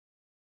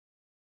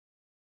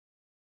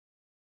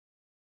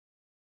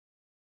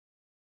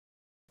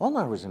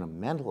Molnár was in a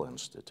mental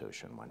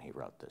institution when he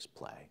wrote this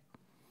play.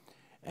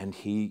 And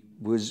he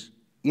was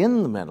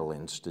in the mental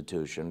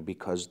institution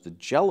because the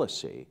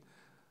jealousy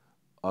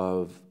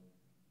of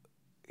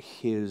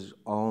his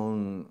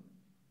own,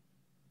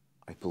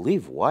 I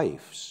believe,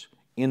 wife's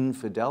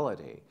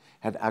infidelity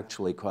had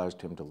actually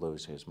caused him to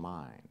lose his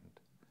mind.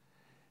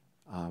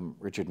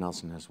 Richard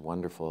Nelson has a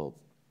wonderful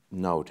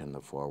note in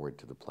the foreword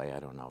to the play. I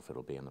don't know if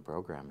it'll be in the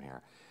program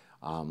here.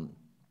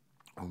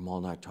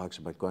 Molnár talks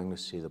about going to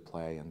see the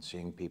play and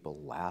seeing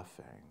people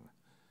laughing,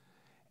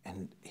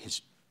 and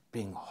his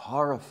being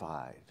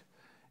horrified,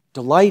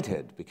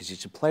 delighted, because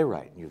he's a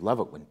playwright and you love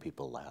it when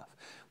people laugh,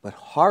 but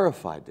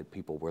horrified that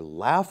people were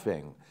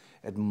laughing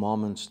at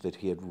moments that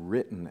he had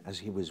written as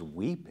he was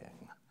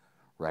weeping,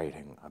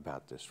 writing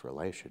about this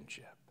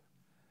relationship.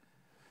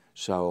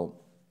 So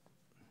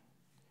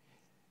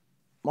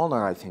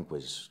Molnár, I think,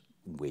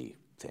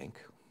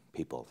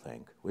 people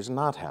think, was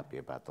not happy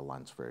about the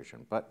Luntz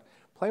version, but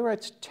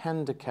playwrights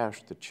tend to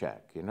cash the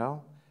check, you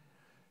know?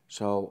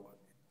 So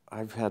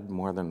I've had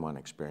more than one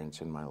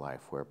experience in my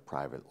life where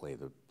privately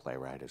the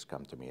playwright has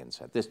come to me and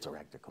said, this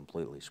director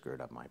completely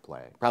screwed up my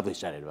play. Probably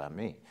said it about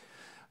me.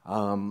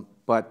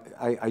 But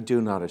I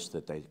do notice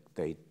that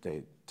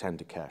they tend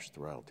to cash the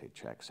royalty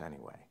checks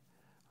anyway.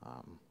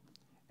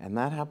 And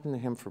that happened to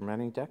him for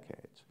many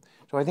decades.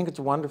 So I think it's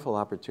a wonderful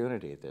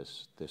opportunity,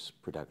 this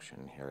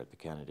production here at the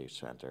Kennedy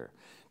Center,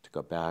 to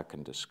go back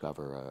and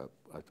discover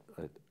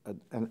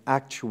an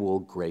actual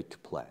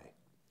great play,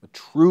 a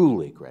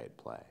truly great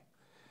play,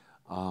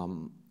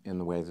 in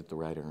the way that the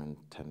writer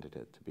intended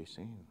it to be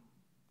seen.